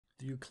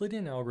The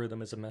Euclidean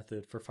algorithm is a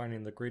method for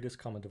finding the greatest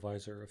common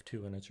divisor of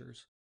two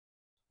integers.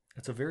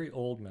 It's a very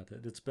old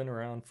method. It's been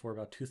around for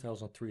about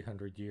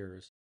 2,300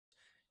 years.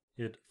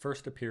 It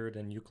first appeared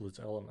in Euclid's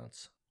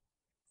Elements.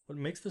 What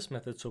makes this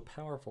method so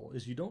powerful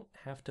is you don't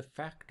have to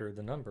factor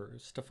the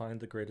numbers to find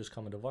the greatest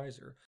common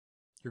divisor.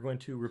 You're going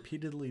to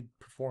repeatedly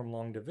perform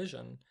long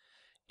division,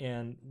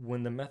 and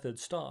when the method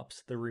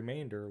stops, the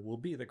remainder will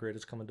be the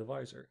greatest common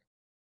divisor.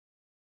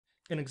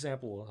 An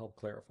example will help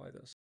clarify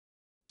this.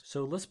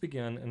 So let's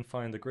begin and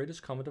find the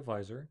greatest common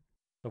divisor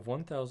of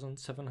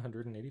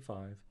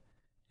 1,785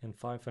 and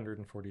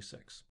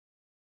 546.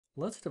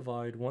 Let's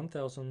divide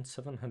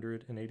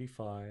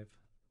 1,785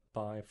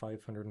 by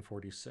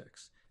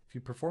 546. If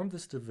you perform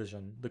this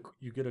division,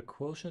 you get a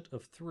quotient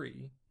of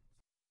 3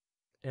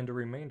 and a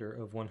remainder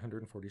of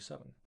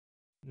 147.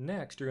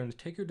 Next, you're going to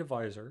take your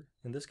divisor,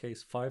 in this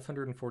case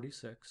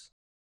 546.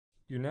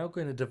 You're now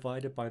going to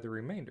divide it by the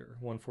remainder,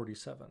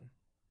 147.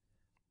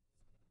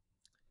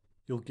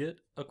 You'll get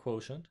a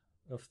quotient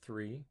of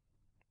 3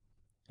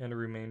 and a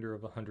remainder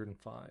of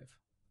 105.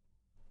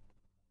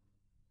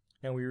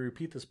 Now we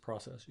repeat this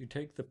process. You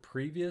take the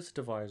previous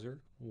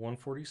divisor,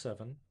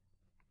 147,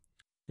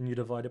 and you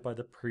divide it by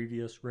the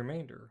previous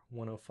remainder,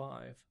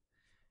 105.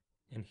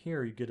 And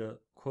here you get a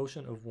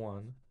quotient of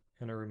 1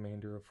 and a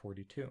remainder of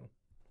 42.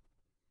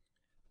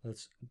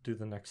 Let's do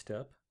the next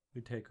step.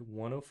 We take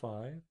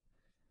 105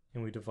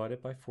 and we divide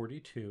it by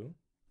 42.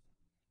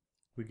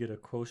 We get a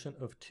quotient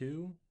of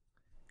 2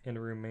 and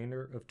a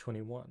remainder of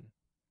 21.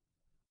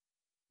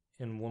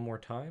 And one more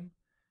time,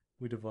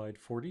 we divide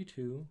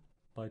 42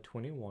 by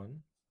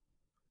 21.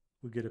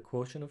 We get a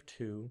quotient of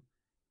 2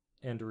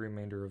 and a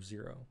remainder of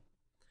 0.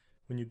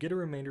 When you get a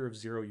remainder of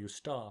 0, you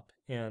stop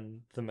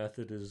and the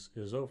method is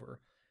over.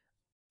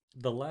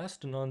 The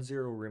last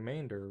non-zero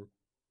remainder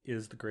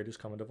is the greatest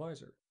common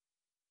divisor.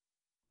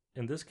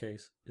 In this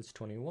case, it's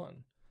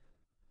 21.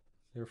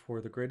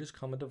 Therefore, the greatest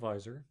common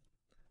divisor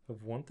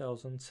of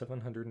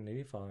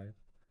 1,785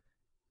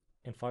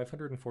 and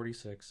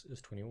 546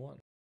 is 21.